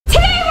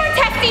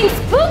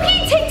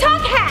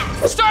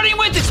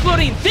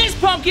exploding this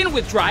pumpkin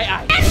with dry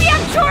ice. And we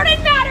have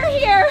Jordan Matter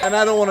here. And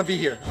I don't want to be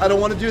here. I don't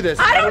want to do this.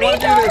 I don't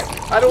want to do this.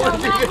 I don't want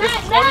to do this.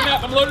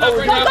 I'm loading up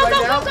right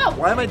now. Go.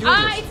 Why am I doing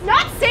this? It's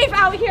not safe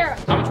out here.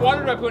 How much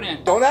water did I put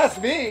in? Don't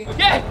ask me.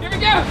 Okay, here we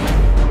go.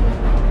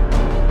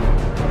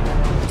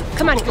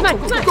 Come on. Go.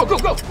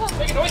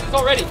 Making noises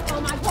already. Oh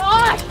my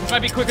gosh. This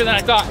might be quicker than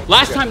I thought.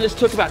 Last time this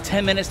took about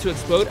 10 minutes to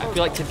explode. I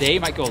feel like today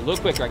might go a little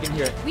quicker. I can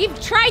hear it. We've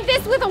tried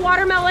this with a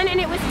watermelon and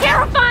it was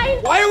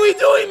terrifying. Why are we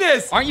doing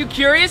this? Aren't you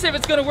curious if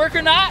it's gonna work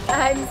or not?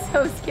 I'm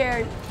so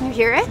scared. Can you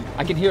hear it?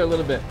 I can hear a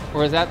little bit.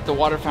 Or is that the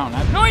water fountain?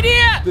 I have no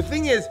idea. The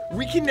thing is,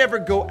 we can never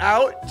go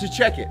out to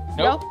check it.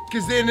 Nope.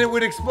 Because then it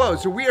would explode.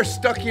 So we are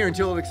stuck here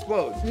until it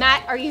explodes.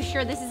 Matt, are you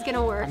sure this is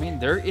gonna work? I mean,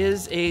 there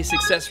is a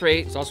success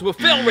rate. There's also a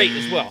fail rate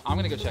as well. I'm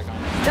gonna go check on it.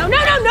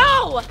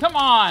 No. Come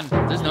on.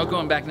 There's no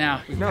going back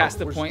now. We've passed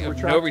the point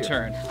of no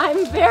return.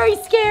 I'm very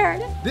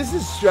scared. This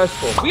is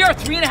stressful. We are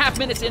 3.5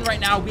 minutes in right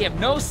now. We have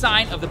no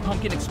sign of the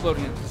pumpkin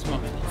exploding at this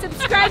moment.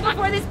 Subscribe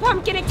before this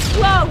pumpkin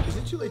explodes. Is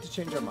it too late to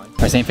change our mind?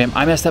 All right, St. Fam,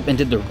 I messed up and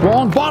did the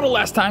wrong bottle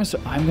last time, so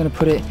I'm gonna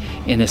put it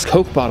in this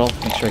Coke bottle.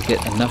 Make sure I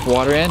get enough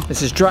water in.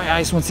 This is dry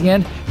ice once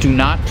again. Do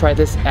not try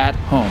this at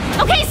home.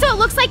 Okay, so it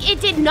looks like it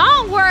did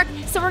not work,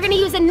 so we're gonna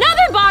use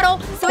another bottle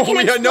so it can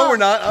explode. No, we're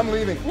not. I'm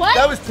leaving. What?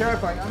 That was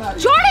terrifying. I'm out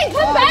of here. Jordan,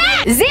 come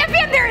back!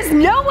 Zampian, there is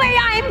no way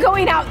I am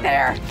going out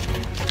there.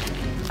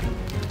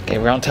 Okay,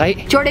 we're on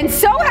tight. Jordan's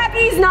so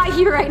happy he's not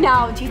here right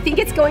now. Do you think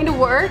it's going to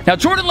work? Now,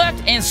 Jordan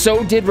left, and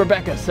so did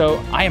Rebecca,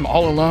 so I am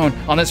all alone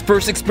on this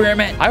first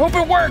experiment. I hope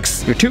it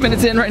works. We're 2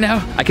 minutes in right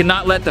now. I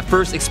cannot let the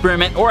first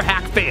experiment or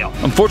hack fail.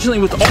 Unfortunately,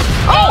 with all...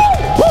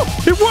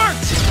 Oh! It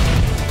worked!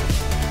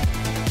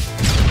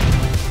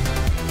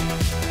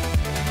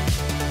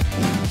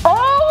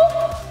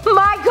 Oh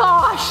my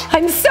gosh!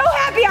 I'm so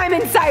happy I'm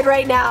inside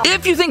right now.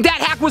 If you think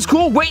that hack was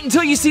cool, wait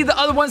until you see the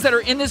other ones that are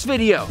in this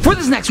video. For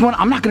this next one,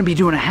 I'm not gonna be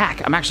doing a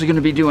hack. I'm actually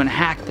gonna be doing a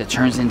hack that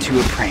turns into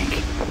a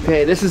prank.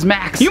 Okay, this is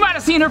Max. You might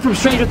have seen her from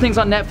Stranger Things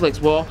on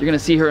Netflix. Well, you're gonna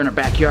see her in her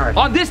backyard.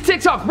 On this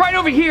TikTok right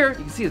over here, you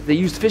can see that they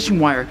used fishing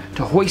wire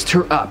to hoist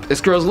her up.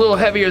 This girl's a little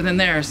heavier than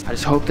theirs. I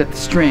just hope that the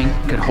string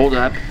can hold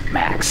up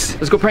Max.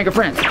 Let's go prank a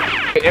friend.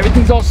 Okay,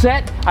 everything's all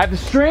set. I have the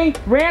string,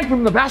 ran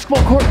from the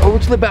basketball court over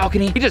to the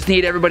balcony. We just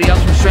need everybody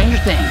else from Stranger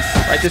Things.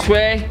 Right this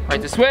way,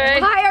 right this way.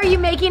 Why are you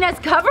making us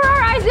cover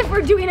our eyes if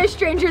we're doing a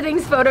Stranger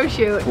Things photo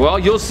shoot? Well,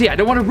 you'll see. I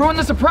don't want to ruin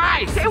the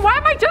surprise. Hey, why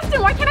am I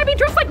Justin? Why can't I be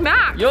dressed like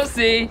Max? You'll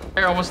see.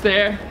 We're almost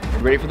there. You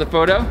ready for the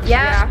photo?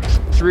 Yeah.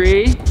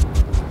 3,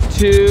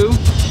 2,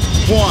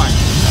 1.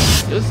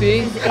 You'll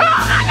see. Oh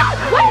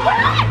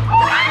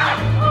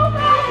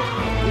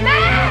my!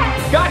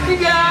 Max! Got you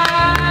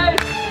guys!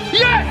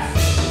 Yes!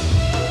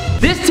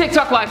 This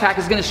TikTok life hack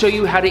is gonna show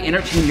you how to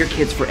entertain your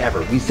kids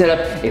forever. We set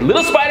up a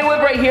little spider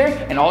web right here,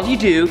 and all you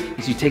do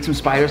is you take some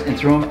spiders and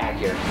throw them at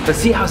here. Let's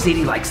see how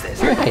Sadie likes this.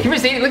 Come here,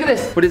 Sadie, look at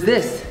this. What is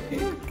this?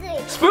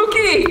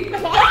 Spooky!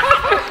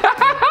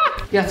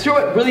 Yeah, throw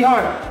it really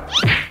hard.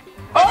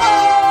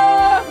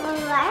 Oh!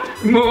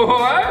 More?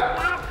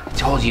 I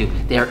told you,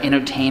 they are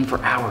entertained for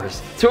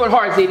hours. Throw it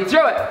hard, Sadie,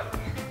 throw it.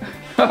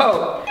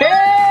 Oh,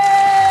 hey!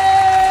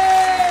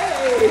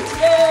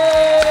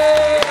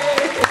 Yay!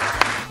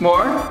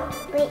 More?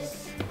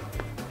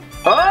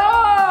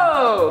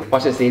 Oh!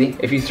 Watch this, Sadie.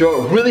 If you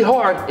throw it really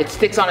hard, it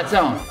sticks on its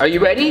own. Are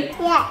you ready?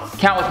 Yes.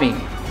 Count with me.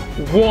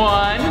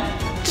 1,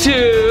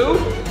 2,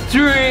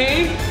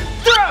 3,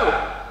 throw!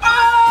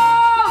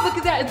 Oh! Look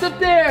at that, it's up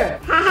there.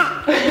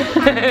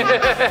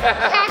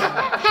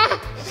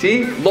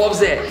 See?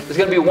 Loves it. There's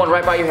gonna be one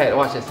right by your head.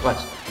 Watch this,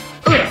 watch.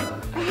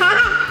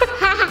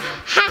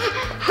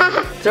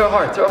 Throw it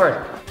hard, throw it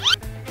hard.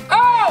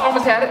 Oh!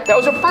 Almost had it. That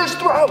was her first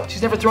throw.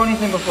 She's never thrown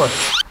anything before.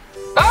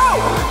 Oh!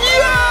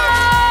 Yeah!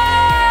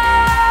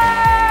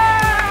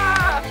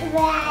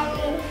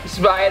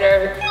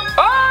 Spider.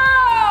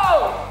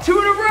 Oh! 2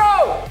 in a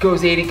row. Go,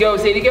 Zadie, go,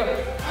 Zadie, go.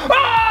 Oh!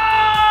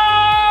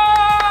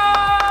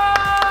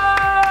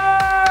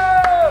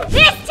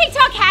 This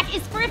TikTok hack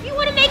is for if you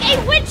want to make a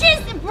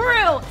witch's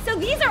brew. So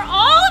these are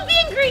all of the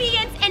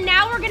ingredients, and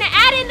now we're gonna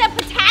add in the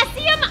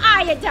potassium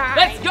iodine.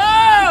 Let's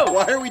go!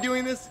 Why are we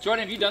doing this?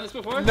 Jordan, have you done this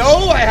before?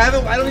 No, I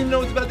haven't. I don't even know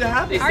what's about to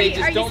happen. They say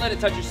just don't let it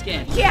touch your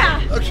skin.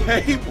 Yeah.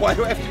 Okay, why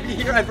do I have to be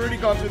here? I've already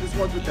gone through this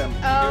once with them.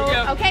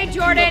 Oh, okay,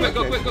 Jordan.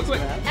 Go quick, go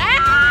quick.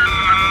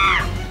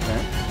 Ah!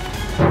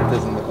 It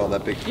doesn't look all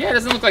that big. Yeah, it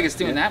doesn't look like it's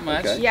doing that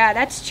much. Okay. Yeah,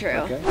 that's true.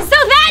 Okay. So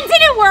that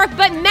didn't work,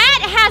 but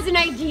Matt has an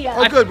idea.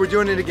 Oh, good. We're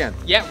doing it again.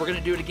 Yeah, we're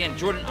gonna do it again.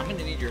 Jordan, I'm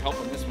gonna need your help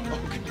on this one.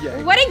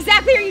 Yeah. What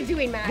exactly are you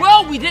doing, Matt?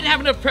 Well, we didn't have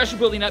enough pressure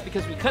building up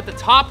because we cut the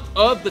top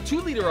of the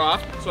 2-liter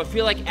off, so I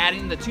feel like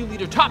adding the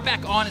 2-liter top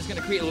back on is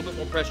gonna create a little bit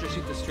more pressure,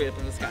 shoot this straight up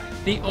in the sky.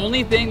 The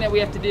only thing that we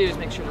have to do is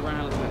make sure to run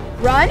out of the way.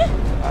 Run?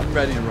 I'm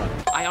ready to run.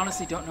 I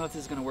honestly don't know if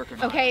this is gonna work or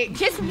not. Okay,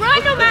 just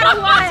run no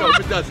matter what. So if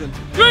it doesn't.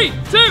 3,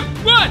 2,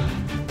 1!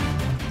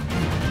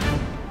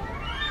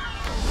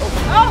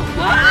 Oh,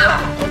 wow!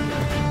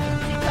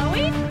 Is it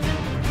going?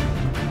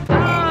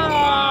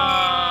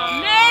 Oh,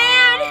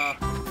 man!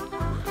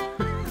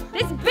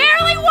 This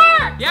barely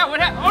worked! Yeah, what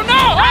happened? Oh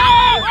no!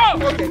 Oh!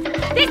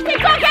 This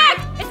TikTok hack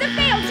is a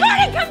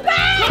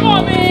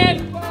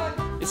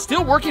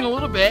working a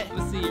little bit.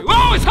 Let's see.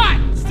 Oh, it's hot!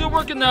 It's still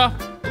working though.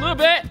 A little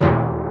bit.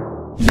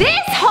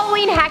 This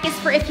Halloween hack is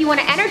for if you want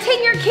to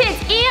entertain your kids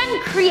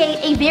and create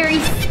a very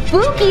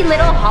spooky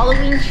little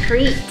Halloween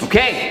treat.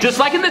 Okay, just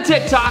like in the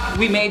TikTok,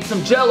 we made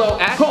some Jell-O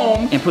at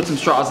home and put some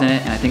straws in it,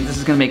 and I think this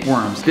is gonna make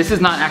worms. This is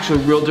not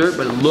actually real dirt,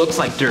 but it looks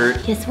like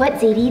dirt. Guess what,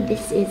 Zadie?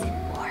 This is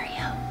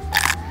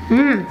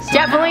Oreo.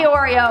 Definitely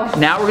Oreo.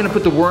 Now we're gonna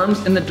put the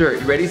worms in the dirt.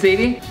 You ready,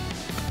 Zadie?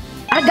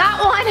 I got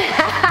one.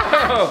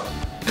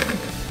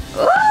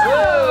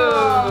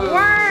 Whoa.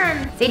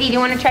 Worm. Zadie, do you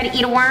want to try to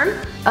eat a worm?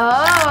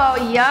 Oh,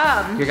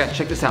 yum. Here, guys,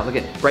 check this out. Look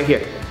at right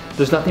here.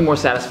 There's nothing more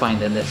satisfying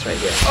than this right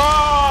here.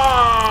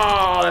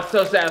 Oh, that's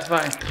so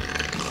satisfying.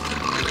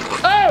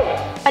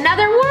 Oh!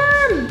 Another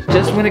worm.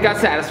 Just when it got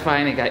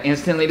satisfying, it got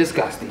instantly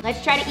disgusting.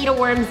 Let's try to eat a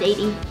worm,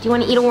 Zadie. Do you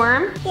want to eat a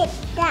worm?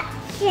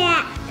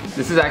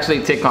 This is actually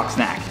a TikTok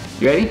snack.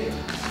 You ready?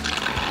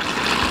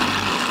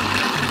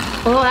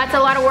 Oh, that's a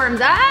lot of worms.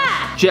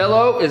 Ah!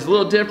 Jell-O is a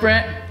little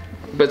different,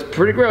 but it's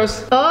pretty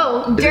gross.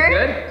 Oh, Is dirt?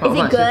 it good? Is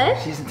it good?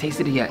 She hasn't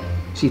tasted it yet.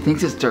 She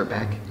thinks it's dirt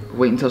back.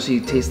 Wait until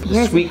she tastes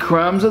the sweet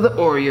crumbs of the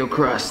Oreo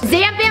crust.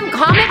 Zampim,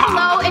 comment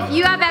below if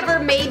you have ever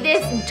made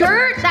this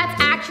dirt that's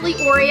actually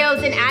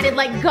Oreos and added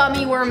like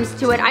gummy worms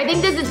to it. I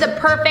think this is the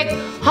perfect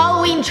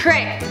Halloween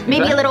trick.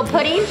 Maybe a little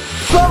pudding.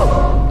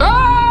 Go!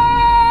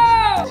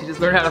 Oh! She just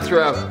learned how to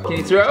throw. Can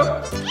you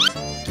throw?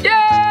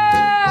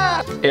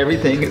 Yeah!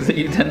 Everything is a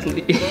utensil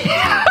to eat.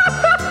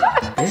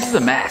 This is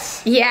a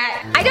mess.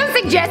 Yeah, I don't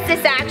suggest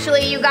this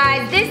actually, you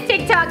guys. This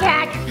TikTok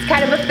hack is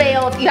kind of a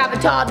fail if you have a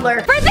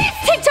toddler. For this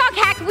TikTok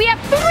hack, we have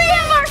 3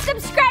 of our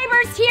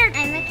subscribers here.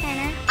 I'm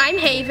McKenna. I'm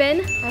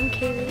Haven. I'm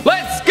Kaylee.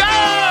 Let's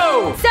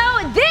go! So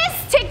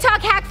this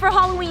TikTok hack for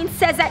Halloween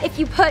says that if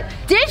you put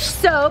dish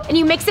soap and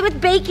you mix it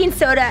with baking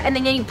soda and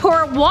then you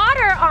pour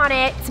water on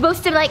it, it's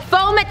supposed to like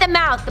foam at the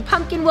mouth. The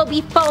pumpkin will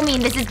be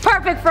foaming. This is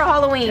perfect for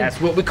Halloween. That's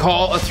what we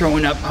call a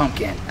throwing up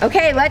pumpkin.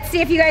 Okay, let's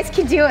see if you guys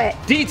can do it.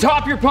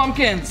 D-top your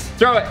pumpkins.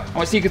 Throw it. I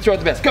want to see you can throw it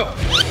the best. Go.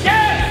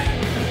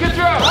 Yes! Good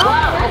throw.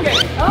 Wow,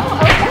 okay. Oh.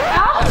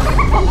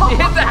 She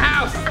hit the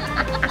house.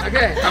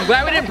 Okay, I'm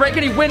glad we didn't break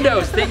any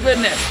windows. Thank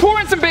goodness. Pour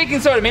in some baking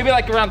soda. Maybe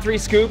like around 3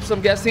 scoops,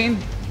 I'm guessing.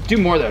 Do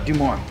more though, do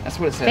more. That's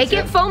what it says. Make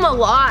it foam a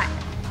lot.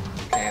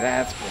 Okay,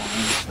 that's boring.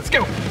 Let's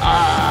go.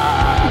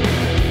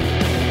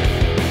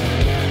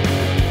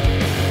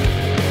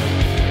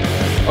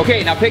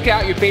 Okay, now pick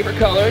out your favorite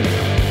color.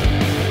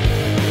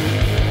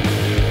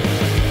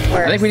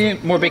 I think we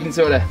need more baking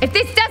soda. If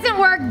this doesn't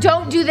work,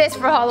 don't do this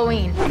for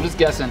Halloween. I'm just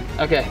guessing.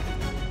 Okay.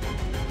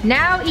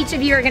 Now each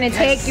of you are gonna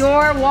take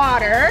your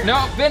water.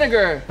 No,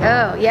 vinegar.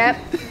 Oh, yep.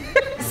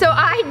 So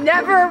I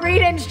never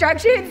read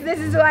instructions. This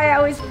is why I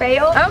always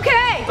fail.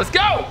 Okay. Let's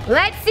go.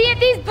 Let's see if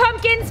these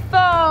pumpkins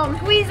foam.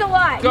 Squeeze a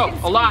lot. Go,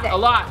 a lot.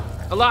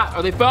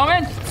 Are they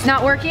foaming? It's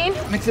not working.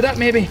 Mix it up,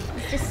 maybe.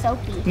 It's just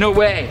soapy. No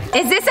way.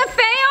 Is this a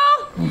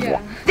fail?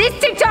 Yeah. This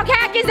TikTok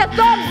hack is a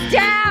thumbs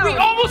down. We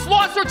almost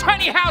lost our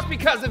tiny house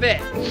because of it.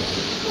 I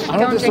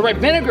don't know if it's the right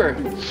vinegar.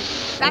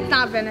 That's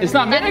not vinegar. It's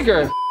not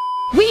vinegar.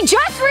 We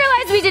just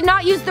realized we did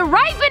not use the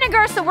right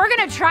vinegar, so we're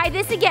gonna try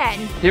this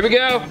again. Here we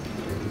go.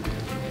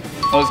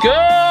 Let's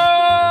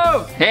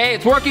go! Hey,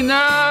 it's working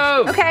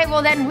though! Okay,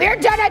 well then we're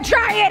gonna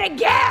try it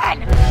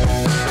again!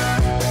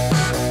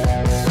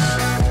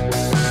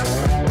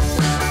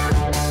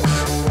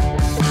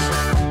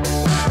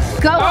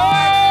 Go! Oh!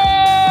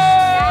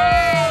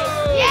 Nice.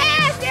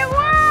 Yes, it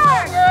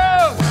worked!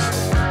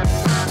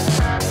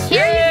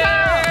 Here you go!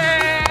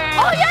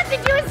 All you have to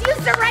do is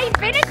use the right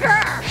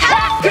vinegar!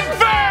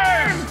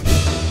 Confirmed!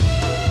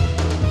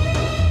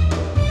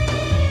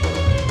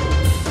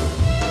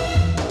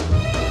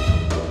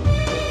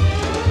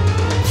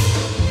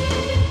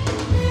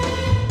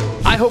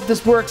 I hope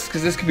this works,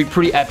 because this could be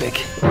pretty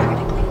epic.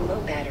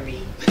 Low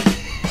battery.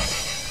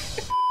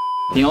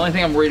 The only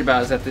thing I'm worried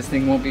about is that this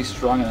thing won't be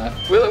strong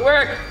enough. Will it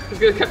work? It's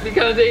gonna be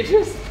kind of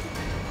dangerous.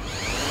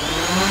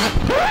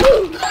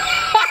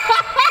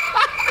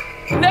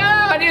 No,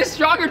 I need a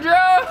stronger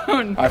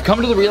drone. I've come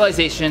to the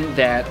realization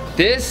that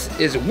this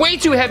is way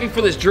too heavy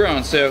for this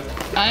drone, so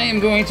I am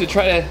going to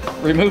try to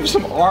remove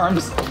some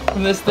arms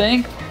from this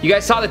thing. You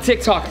guys saw the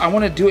TikTok. I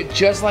want to do it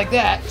just like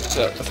that.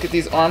 So let's get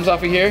these arms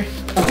off of here.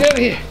 Get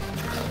over here.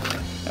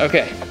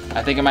 Okay,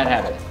 I think I might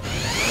have it.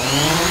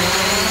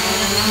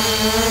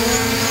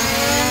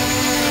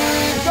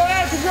 It's going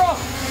out of control.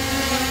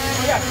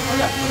 Oh yeah, oh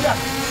yeah, oh yeah.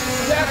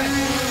 Let's have it.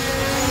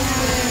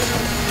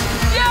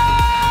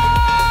 Yeah!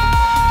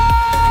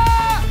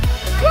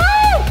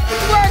 Woo!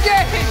 It's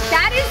working!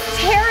 That is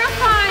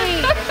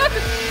terrifying!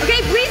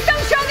 Okay, please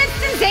don't show this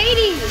to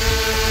Zadie!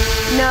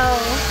 No.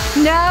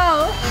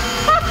 No.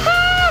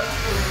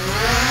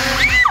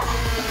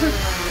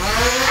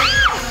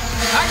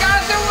 I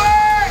got it to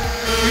work!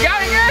 We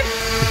got it good?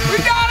 We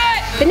got it!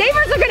 The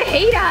neighbors are gonna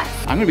hate us.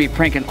 I'm gonna be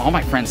pranking all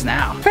my friends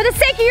now. For the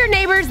sake of your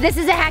neighbors, this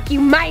is a hack you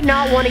might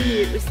not want to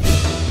use.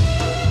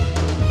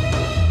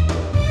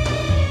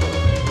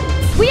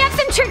 We have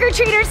some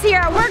trick-or-treaters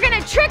here. We're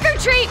gonna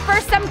trick-or-treat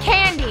for some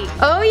candy.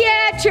 Oh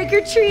yeah,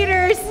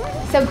 trick-or-treaters.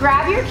 So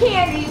grab your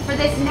candy for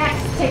this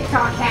next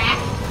TikTok hack.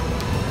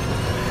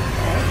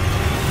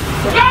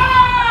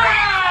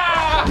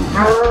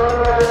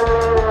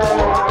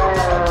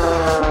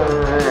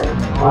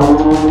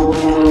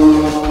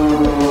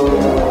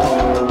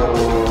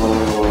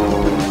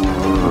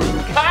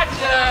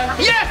 Gotcha!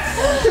 Yes!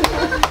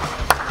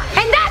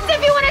 And that's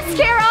if you want to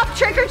scare off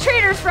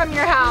trick-or-treaters from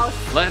your house.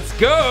 Let's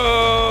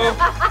go!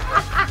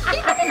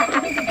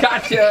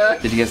 Gotcha!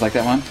 Did you guys like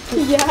that one?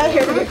 Yeah.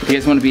 You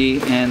guys want to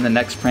be in the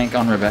next prank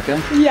on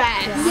Rebecca?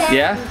 Yes.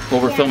 Yeah? Well,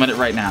 we're filming it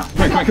right now.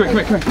 Come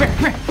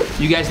here.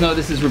 You guys know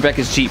this is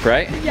Rebecca's Jeep,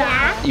 right?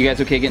 Yeah. You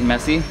guys okay getting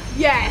messy?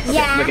 Yes.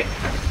 Yeah. Look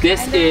at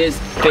this is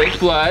fake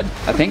blood.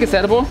 I think it's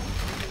edible.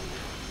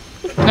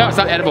 No, it's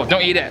not edible.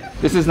 Don't eat it.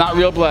 This is not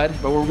real blood.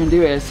 But what we're gonna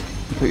do is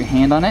you put your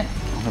hand on it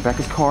on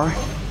Rebecca's car.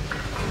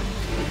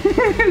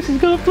 She's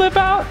gonna flip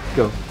out.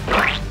 Go.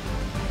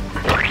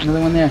 Another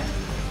one there.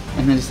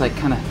 And then just like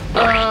kind of.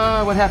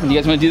 What happened? You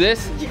guys want to do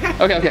this? Yeah.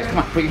 Okay. Come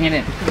on. Put your hand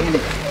in. Put your hand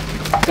in.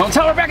 Don't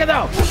tell Rebecca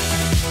though.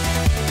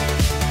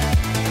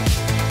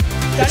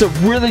 It's a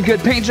really good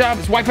paint job.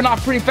 It's wiping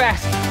off pretty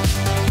fast.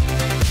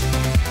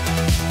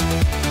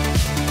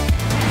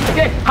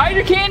 Okay, hide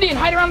your candy and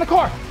hide around the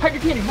car. Hide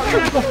your candy. Hide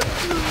around the car.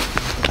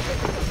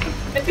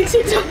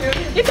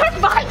 It's our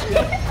bike.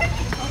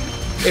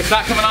 It's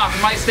not coming off.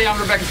 It might stay on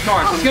Rebecca's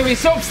car. She's gonna be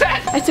so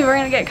upset. I said we're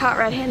gonna get caught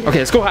red-handed. Okay,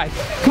 let's go hide.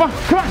 Come on.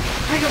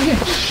 Hide over here.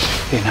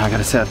 Okay, now I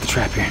gotta set up the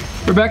trap here.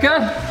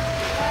 Rebecca?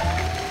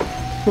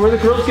 Where'd the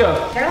girls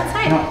go? They're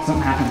outside. No,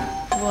 something happened.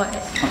 What?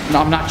 No,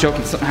 I'm not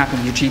joking. Something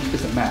happened. Your Jeep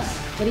is a mess.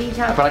 What are you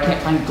talking But I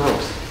can't find the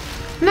girls.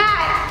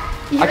 Matt!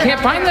 I can't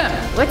find them.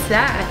 What's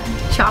that?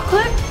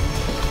 Chocolate?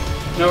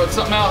 No, it's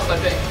something else, I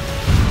think.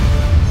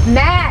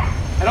 Matt!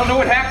 I don't know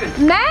what happened.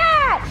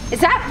 Matt! Is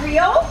that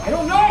real? I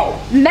don't know.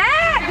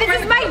 Matt!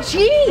 This is my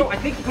Jeep! No, I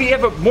think we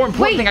have a more important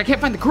Wait. thing. I can't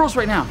find the girls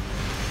right now.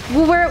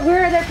 Well,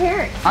 where are their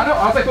parents? I know.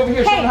 I was like over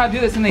here showing them how to do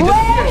this and they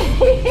disappeared.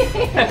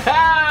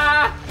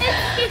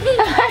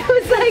 I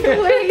was like,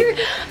 wait,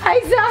 I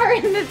saw her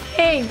in the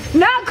thing.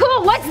 Not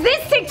cool. What's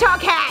this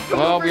TikTok hack?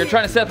 Well, we were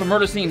trying to set up a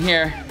murder scene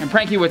here and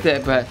prank you with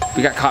it, but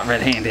we got caught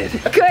red-handed.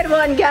 Good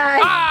one,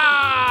 guys.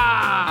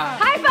 Ah!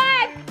 High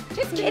five.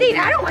 Just kidding.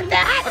 I don't want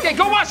that. Okay,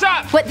 go wash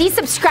up. What these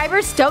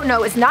subscribers don't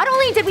know is not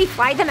only did we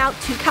fly them out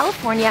to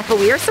California, but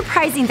we are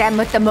surprising them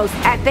with the most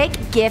epic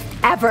gift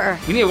ever.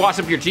 You need to wash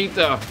up your Jeep,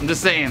 though. I'm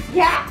just saying.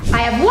 Yeah.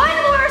 I have one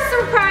more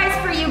surprise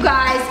for you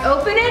guys.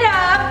 Open it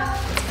up.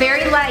 It's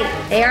very light.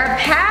 They are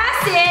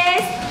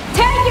passes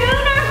to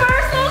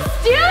Universal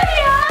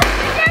Studios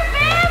with your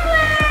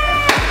family.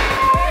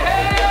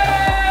 Hey!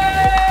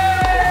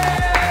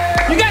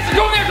 You guys are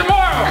going there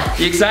tomorrow.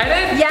 You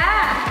excited?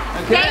 Yeah.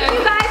 Okay. Thank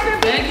you guys for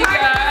being Thank you,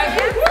 part guys.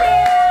 of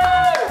this.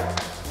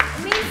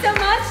 It means so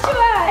much to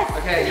us.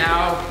 Okay,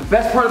 now, the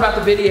best part about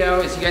the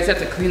video is you guys have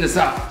to clean this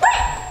up.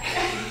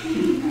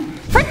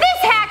 For this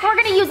hack, we're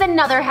gonna use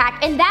another hack,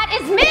 and that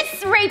is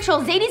Miss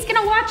Rachel. Zadie's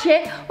gonna watch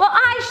it while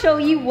I show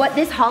you what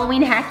this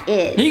Halloween hack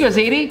is. Here you go,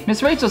 Zadie.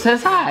 Miss Rachel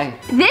says hi.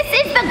 This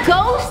is the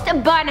ghost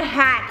bun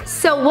hack.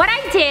 So what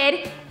I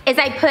did is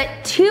I put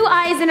 2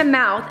 eyes and a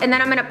mouth, and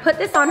then I'm gonna put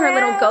this on her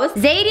little ghost.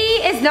 Zadie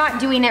is not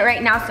doing it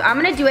right now, so I'm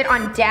gonna do it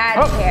on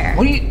Dad's hair.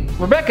 What are you,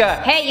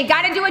 Rebecca? Hey, you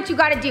gotta do what you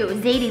gotta do.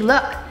 Zadie,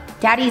 look.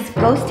 Daddy's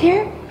ghost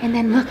hair, and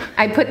then look,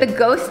 I put the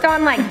ghost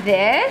on like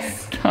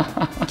this.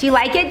 Do you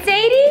like it,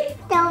 Zadie?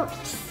 Don't.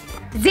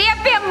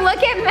 Zampim,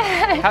 look at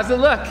Matt. How's it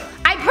look?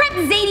 I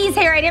prepped Zadie's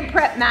hair, I didn't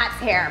prep Matt's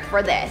hair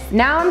for this.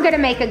 Now I'm gonna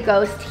make a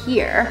ghost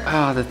here.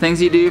 Oh, the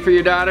things you do for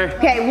your daughter.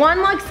 Okay,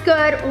 one looks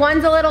good,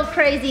 one's a little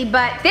crazy,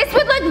 but this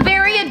would look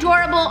very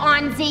adorable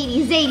on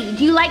Zadie. Zadie,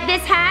 do you like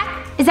this hat?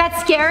 Is that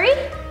scary?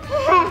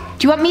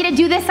 Do you want me to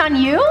do this on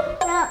you?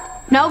 No.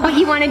 No, but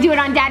you want to do it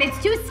on Dad. It's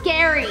too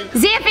scary.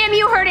 Zampim,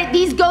 you heard it.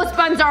 These ghost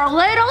buns are a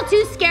little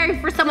too scary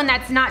for someone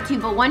that's not 2,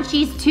 but once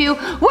she's 2,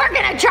 we're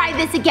gonna try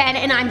this again,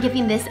 and I'm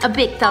giving this a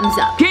big thumbs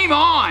up. Game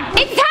on!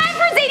 It's time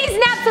for Zadie's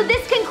nap, so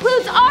this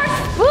concludes our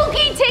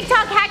spooky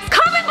TikTok hacks.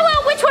 Comment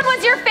below which one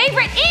was your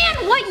favorite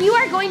and what you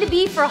are going to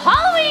be for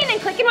Halloween, and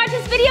click and watch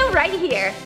this video right here.